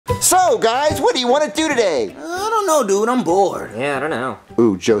So, guys, what do you want to do today? I don't know, dude. I'm bored. Yeah, I don't know.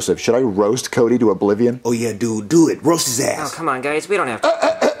 Ooh, Joseph, should I roast Cody to oblivion? Oh, yeah, dude. Do it. Roast his Oh, ass. come on, guys. We don't have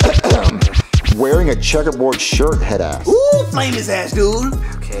to. Wearing a checkerboard shirt, head ass. Ooh, flame his ass, dude.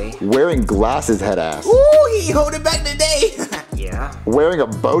 Okay. Wearing glasses, head ass. Ooh, he hold it back today. Yeah. Wearing a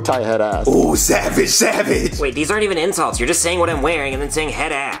bow tie, head ass. Ooh, savage, savage. Wait, these aren't even insults. You're just saying what I'm wearing and then saying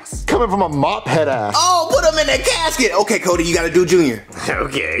head ass. Coming from a mop, head ass. Oh, put him in that casket. Okay, Cody, you gotta do Junior.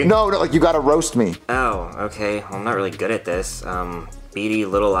 Okay. No, like you gotta roast me. Oh, okay. Well, I'm not really good at this. Beady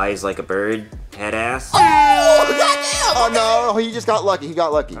little eyes like a bird, head ass. Oh, goddamn. Oh no, he just got lucky. He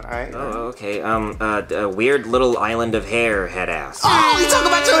got lucky. All right. Oh, okay. A weird little island of hair, head ass. Oh, you talking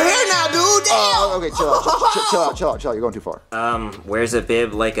about your hair now, dude? Damn. Oh, okay, chill out. You're going too far. Wears a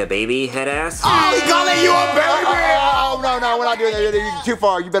bib like a baby, head ass. Oh, he calling you a baby. Oh, no, we're not doing that. You're too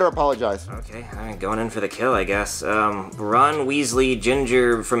far. You better apologize. Okay, alright, going in for the kill, I guess. Ron Weasley,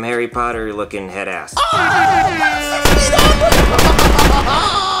 Ginger from Harry Potter looking head ass.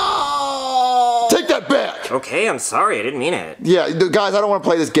 Take that back. Okay, I'm sorry, I didn't mean it. Yeah, guys, I don't want to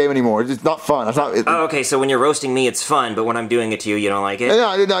play this game anymore. It's not fun. It's not. Oh, okay, so when you're roasting me, it's fun, but when I'm doing it to you, you don't like it? No,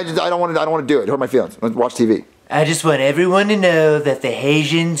 I don't want to do it. It hurt my feelings. Watch TV. I just want everyone to know that the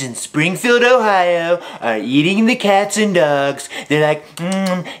Haitians in Springfield, Ohio are eating the cats and dogs. They're like,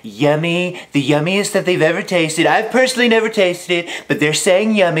 yummy, the yummiest that they've ever tasted. I've personally never tasted it, but they're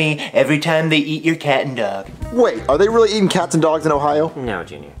saying yummy every time they eat your cat and dog. Wait, are they really eating cats and dogs in Ohio? No,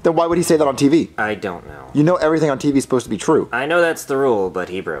 Junior. Then why would he say that on TV? I don't know. You know everything on TV is supposed to be true. I know that's the rule, but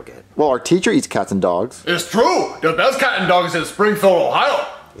he broke it. Well, our teacher eats cats and dogs. It's true. The best cat and dog is in Springfield,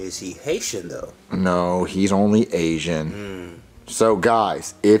 Ohio. Is he Haitian, though? No, he's only Asian. So,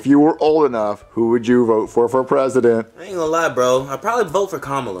 guys, if you were old enough, who would you vote for president? I ain't gonna lie, bro. I'd probably vote for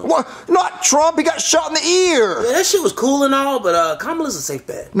Kamala. What? Not Trump. He got shot in the ear. Yeah, that shit was cool and all, but Kamala's a safe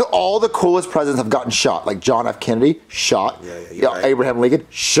bet. No, all the coolest presidents have gotten shot. Like John F. Kennedy, shot. Yeah, you're right. Abraham Lincoln,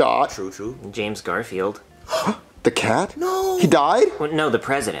 shot. True. James Garfield. The cat? No. He died? Well, no, the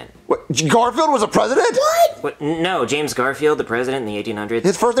president. What? Garfield was a president? What? No, James Garfield, the president in the 1800s.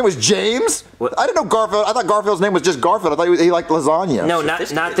 His first name was James? What? I didn't know Garfield. I thought Garfield's name was just Garfield. I thought he liked lasagna. No,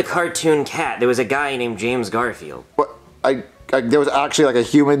 not the cartoon cat. There was a guy named James Garfield. What? There was actually like a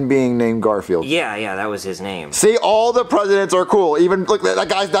human being named Garfield. Yeah, that was his name. See, all the presidents are cool. Even look,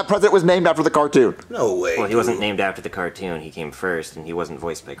 that president was named after the cartoon. No way. Well, he wasn't named after the cartoon. He came first, and he wasn't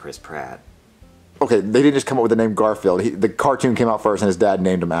voiced by Chris Pratt. Okay, they didn't just come up with the name Garfield. The cartoon came out first, and his dad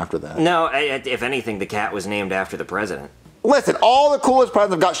named him after that. No, if anything, the cat was named after the president. Listen, all the coolest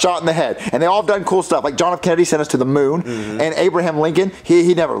presidents have got shot in the head, and they all have done cool stuff. Like John F. Kennedy sent us to the moon, and Abraham Lincoln,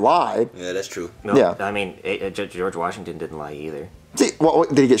 he never lied. Yeah, that's true. No, Yeah. I mean, George Washington didn't lie either. See,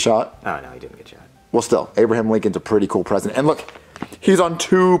 did he get shot? Oh, no, he didn't get shot. Well, still, Abraham Lincoln's a pretty cool president. And look, he's on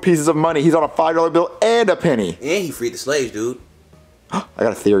 2 pieces of money. He's on a $5 bill and a penny. Yeah, he freed the slaves, dude. I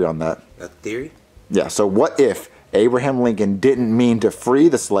got a theory on that. Got the theory? Yeah, so what if Abraham Lincoln didn't mean to free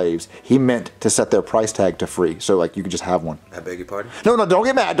the slaves, he meant to set their price tag to free, so like you could just have one. I beg your pardon? No, don't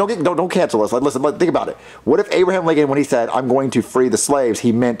get mad. Don't cancel us. Listen, think about it. What if Abraham Lincoln, when he said, I'm going to free the slaves,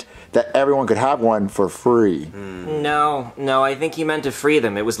 he meant that everyone could have one for free? No, I think he meant to free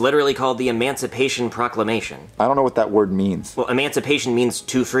them. It was literally called the Emancipation Proclamation. I don't know what that word means. Well, emancipation means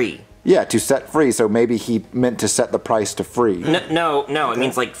to free. Yeah, to set free, so maybe he meant to set the price to free. No, it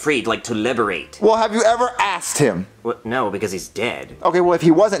means like freed, like to liberate. Well, have you ever asked him? Well, no, because he's dead. Okay, well, if he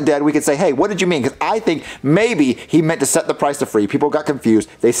wasn't dead, we could say, hey, what did you mean? Because I think maybe he meant to set the price to free. People got confused.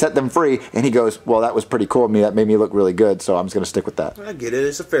 They set them free, and he goes, well, that was pretty cool of me. That made me look really good, so I'm just going to stick with that. I get it.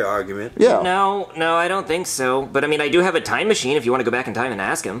 It's a fair argument. Yeah. No, I don't think so. But I mean, I do have a time machine if you want to go back in time and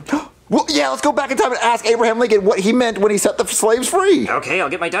ask him. Well, yeah, let's go back in time and ask Abraham Lincoln what he meant when he set the slaves free. Okay, I'll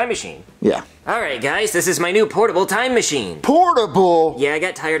get my time machine. Yeah. Alright guys, this is my new portable time machine. Portable? Yeah, I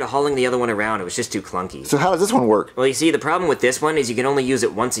got tired of hauling the other one around. It was just too clunky. So how does this one work? Well, you see, the problem with this one is you can only use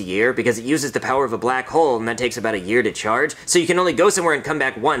it once a year because it uses the power of a black hole, and that takes about a year to charge. So you can only go somewhere and come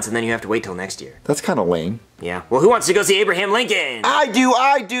back once, and then you have to wait till next year. That's kind of lame. Yeah. Well, who wants to go see Abraham Lincoln? I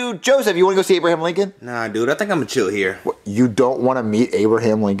do. Joseph, you want to go see Abraham Lincoln? Nah, dude. I think I'm gonna chill here. What, you don't want to meet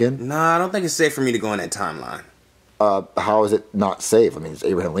Abraham Lincoln? Nah, I don't think it's safe for me to go in that timeline. How is it not safe? I mean, it's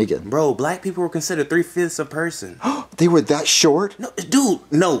Abraham Lincoln. Bro, black people were considered 3/5 a person. They were that short? No, dude,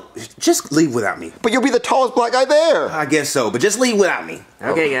 no. Just leave without me. But you'll be the tallest black guy there. I guess so, but just leave without me.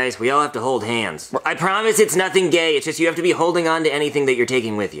 Okay, guys, we all have to hold hands. I promise it's nothing gay. It's just you have to be holding on to anything that you're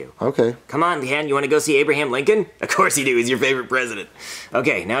taking with you. Okay. Come on, Dan, you want to go see Abraham Lincoln? Of course you do. He's your favorite president.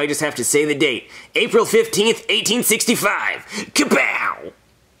 Okay, now I just have to say the date. April 15th, 1865. Kapow!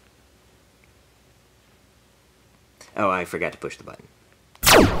 Oh, I forgot to push the button.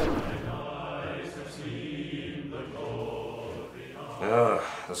 Ugh,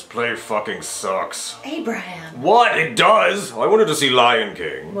 this play fucking sucks. Abraham, What? It does? I wanted to see Lion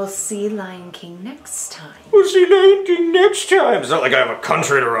King. we'll see Lion King next time. We'll see Lion King next time. It's not like I have a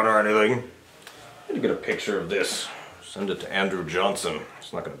country to run or anything. I need to get a picture of this. Send it to Andrew Johnson.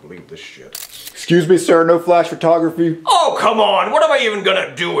 He's not gonna believe this shit. Excuse me, sir, no flash photography? Oh, come on! What am I even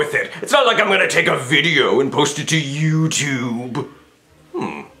gonna do with it? It's not like I'm gonna take a video and post it to YouTube.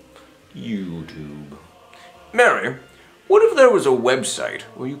 YouTube. Mary, what if there was a website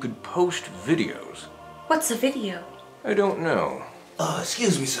where you could post videos? What's a video? I don't know.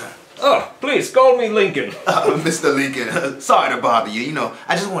 Excuse me, sir. Oh, please, call me Lincoln. Mr. Lincoln, sorry to bother you. You know,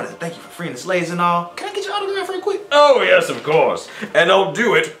 I just wanted to thank you for freeing the slaves and all. Can I get your autograph real quick? Oh, yes, of course. And I'll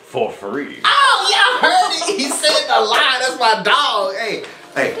do it for free. Oh, yeah, I heard it. He said the line. That's my dog.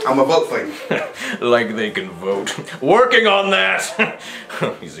 Hey, I'm gonna vote for you. Like they can vote. Working on that.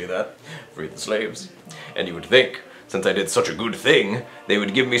 You see that? Free the slaves. And you would think, since I did such a good thing, they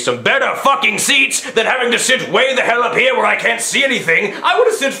would give me some better fucking seats than having to sit way the hell up here where I can't see anything. I want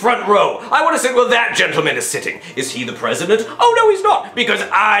to sit front row. I want to sit where that gentleman is sitting. Is he the president? Oh, no, he's not, because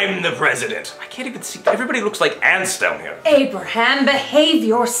I'm the president. I can't even see. Everybody looks like ants down here. Abraham, behave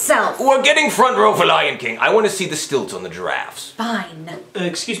yourself. We're getting front row for Lion King. I want to see the stilts on the giraffes. Fine.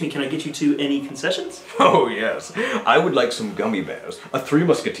 Excuse me, can I get you to any concessions? Oh, yes. I would like some gummy bears, a Three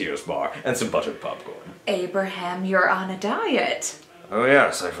Musketeers bar, and some buttered popcorn. Abraham, you're on a diet. Oh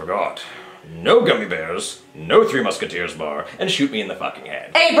yes, I forgot. No gummy bears, no Three Musketeers bar, and shoot me in the fucking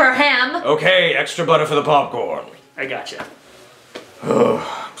head. Abraham! Okay, extra butter for the popcorn. I gotcha. I'm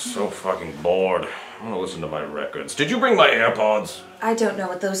so fucking bored. I'm gonna listen to my records. Did you bring my AirPods? I don't know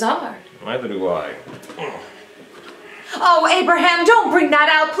what those are. Neither do I. Oh, Abraham, don't bring that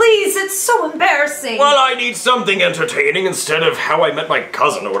out, please. It's so embarrassing. Well, I need something entertaining instead of How I Met My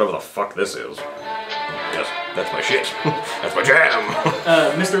Cousin or whatever the fuck this is. Yes, that's my shit. That's my jam.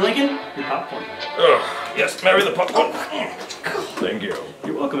 Mr. Lincoln, your popcorn. Ugh, yes, marry the popcorn. Thank you.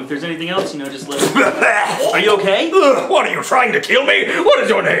 You're welcome. If there's anything else, just let us know. Are you okay? What, are you trying to kill me? What is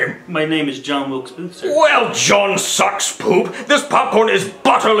your name? My name is John Wilkes Booth, sir. Well, John sucks poop. This popcorn is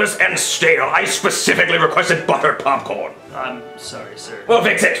butterless and stale. I specifically requested buttered popcorn. I'm sorry, sir. Well,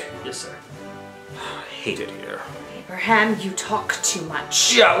 fix it. Yes, sir. I hate it here. Abraham, you talk too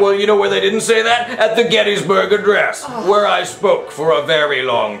much. Yeah, well, you know where they didn't say that? At the Gettysburg Address, where I spoke for a very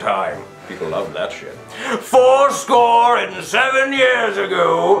long time. People love that shit. 77 years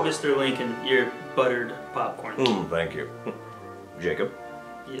ago. Mr. Lincoln, your buttered popcorn. Thank you. Jacob,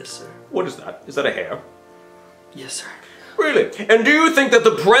 Yes, sir. what is that? Is that a hair? Yes, sir. Really? And do you think that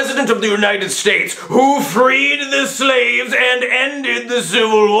the President of the United States, who freed the slaves and ended the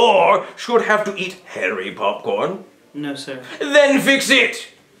Civil War, should have to eat hairy popcorn? No, sir. Then fix it!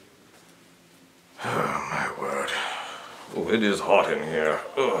 Oh, my word. Oh, it is hot in here.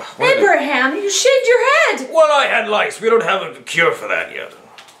 Ugh, Abraham, you shaved your head. well, I had lice. We don't have a cure for that yet.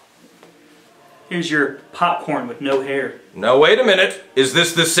 Here's your popcorn with no hair. Now, wait a minute. Is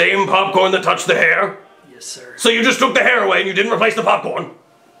this the same popcorn that touched the hair? Yes, sir. So you just took the hair away and you didn't replace the popcorn?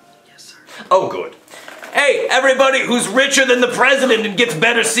 Yes, sir. Oh, good. Hey, everybody who's richer than the president and gets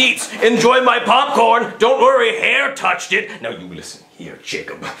better seats, enjoy my popcorn. Don't worry, hair touched it. Now you listen here,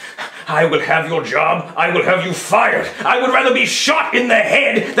 Jacob. I will have your job. I will have you fired. I would rather be shot in the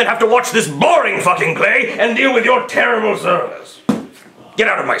head than have to watch this boring fucking play and deal with your terrible service. Get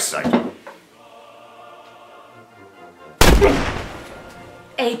out of my sight.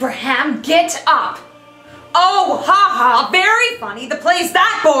 Abraham, get up. Oh, ha ha, very funny. The play's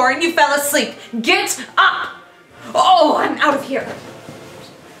that boring you fell asleep. Get up. Oh, I'm out of here.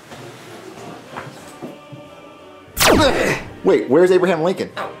 Wait, where's Abraham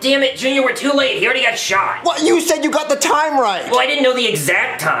Lincoln? Oh, damn it, Junior, we're too late. He already got shot. What? You said you got the time right! Well, I didn't know the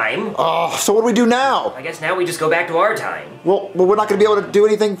exact time. Oh, so what do we do now? I guess now we just go back to our time. Well, we're not going to be able to do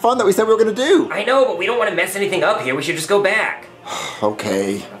anything fun that we said we were going to do. I know, but we don't want to mess anything up here. We should just go back.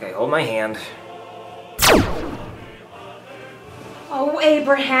 Okay. Okay, hold my hand. Oh,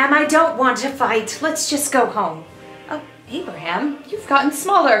 Abraham, I don't want to fight. Let's just go home. Oh, Abraham, you've gotten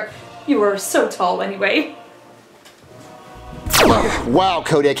smaller. You were so tall anyway. Wow,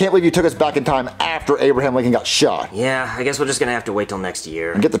 Cody, I can't believe you took us back in time after Abraham Lincoln got shot. Yeah, I guess we're just gonna have to wait till next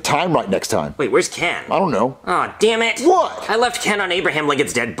year. And get the time right next time. Wait, where's Ken? I don't know. Aw, damn it! What? I left Ken on Abraham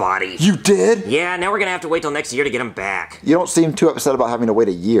Lincoln's dead body. You did? Yeah, now we're gonna have to wait till next year to get him back. You don't seem too upset about having to wait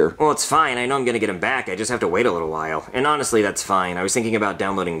a year. Well, it's fine. I know I'm gonna get him back. I just have to wait a little while. And honestly, that's fine. I was thinking about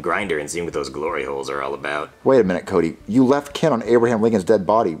downloading Grindr and seeing what those glory holes are all about. Wait a minute, Cody. You left Ken on Abraham Lincoln's dead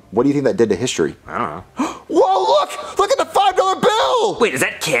body. What do you think that did to history? I don't know. Whoa, look! Look at the $5 bill! bill! Wait, is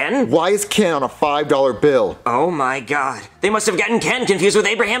that Ken? Why is Ken on a $5 bill? Oh my god. They must have gotten Ken confused with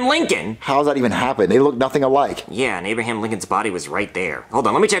Abraham Lincoln. How's that even happen? They look nothing alike. Yeah, and Abraham Lincoln's body was right there. Hold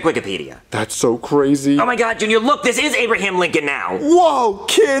on, let me check Wikipedia. That's so crazy. Oh my god, Junior, look, this is Abraham Lincoln now. Whoa,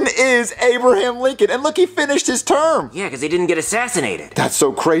 Ken is Abraham Lincoln. And look, he finished his term. Yeah, because he didn't get assassinated. That's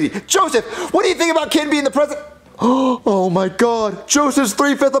so crazy. Joseph, what do you think about Ken being the president? Oh my god, Joseph's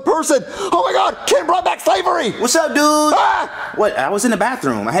 3/5 a person. Oh my god, Ken brought back slavery. What's up, dude? Ah! What? I was in the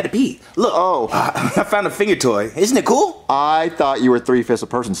bathroom. I had to pee. Look. Oh. I found a finger toy. Isn't it cool? I thought you were 3/5 a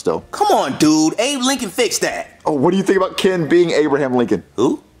person still. Come on, dude. Abe Lincoln fixed that. Oh, what do you think about Ken being Abraham Lincoln?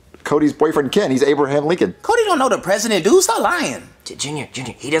 Who? Cody's boyfriend Ken, he's Abraham Lincoln. Cody don't know the president, dude. Stop lying. Junior,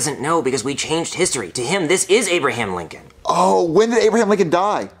 he doesn't know because we changed history. To him, this is Abraham Lincoln. Oh, when did Abraham Lincoln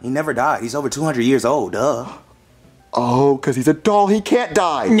die? He never died. He's over 200 years old, duh. Oh, because he's a doll, he can't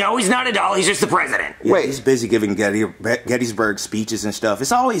die. No, he's not a doll, he's just the president. Yeah, Wait. he's busy giving Gettysburg speeches and stuff.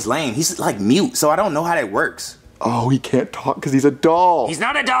 It's always lame. He's like mute, so I don't know how that works. Oh, he can't talk because he's a doll. He's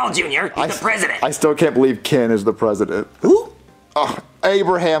not a doll, Junior. He's the president. I still can't believe Ken is the president. Who? Oh,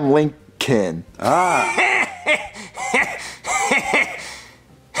 Abraham Lincoln.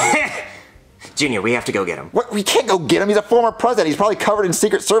 Junior, we have to go get him. What? We can't go get him. He's a former president. He's probably covered in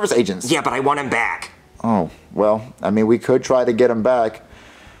Secret Service agents. Yeah, but I want him back. Oh, well, I mean, we could try to get him back.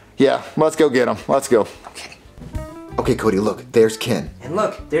 Yeah, let's go get him. Let's go. Okay. Okay, Cody, look. There's Ken. And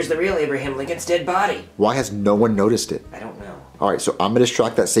look, there's the real Abraham Lincoln's dead body. Why has no one noticed it? I don't know. All right, so I'm going to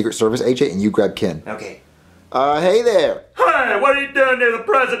distract that Secret Service agent and you grab Ken. Okay. Hey there. Hey, what are you doing near the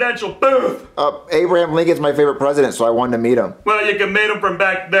presidential booth? Abraham Lincoln's my favorite president, so I wanted to meet him. Well, you can meet him from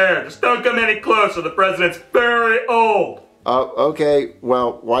back there. Just don't come any closer. The president's very old. Okay.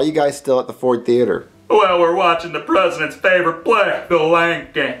 Well, why are you guys still at the Ford Theater? Well, we're watching the president's favorite play, the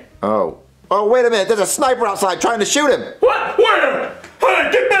LinKEN. Oh, wait a minute. There's a sniper outside trying to shoot him. What? Where? Hey,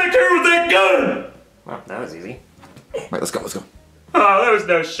 get back here with that gun! Well, that was easy. Right, let's go. Oh, there was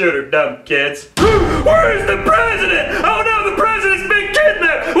no shooter, dumb kids. Where is the president? Oh no, the president's been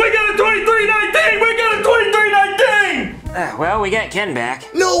kidnapped! We got a 2319! We got a 2319! Well, we got Ken back.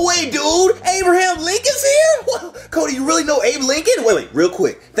 No way, dude! Abraham Lincoln's here? What? Cody, you really know Abe Lincoln? Wait, real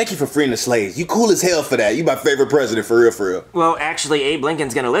quick. Thank you for freeing the slaves. You cool as hell for that. You my favorite president, for real. Well, actually, Abe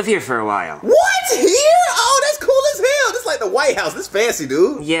Lincoln's gonna live here for a while. What? Here? Oh, that's cool as hell. This is like the White House. This fancy,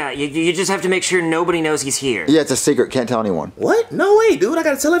 dude. Yeah, you just have to make sure nobody knows he's here. Yeah, it's a secret. Can't tell anyone. What? No way, dude. I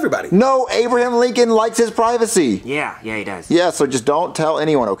gotta tell everybody. No, Abraham Lincoln likes his privacy. Yeah, he does. Yeah, so just don't tell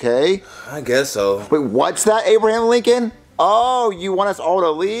anyone, okay? I guess so. Wait, what's that, Abraham Lincoln? Oh, you want us all to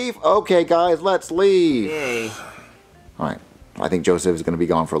leave? Okay, guys, let's leave. Yay. All right. I think Joseph is going to be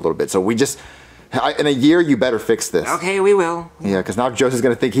gone for a little bit. So we just, in a year, you better fix this. Okay, we will. Yeah, because now Joseph's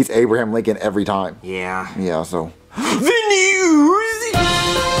going to think he's Abraham Lincoln every time. Yeah. Yeah, so. The news!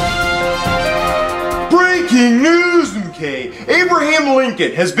 Breaking news, MK! Abraham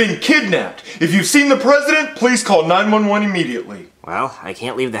Lincoln has been kidnapped. If you've seen the president, please call 911 immediately. Well, I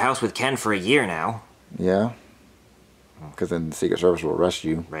can't leave the house with Ken for a year now. Yeah. Because then the Secret Service will arrest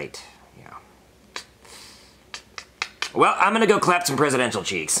you. Right, yeah. Well, I'm gonna go clap some presidential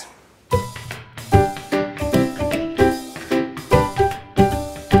cheeks.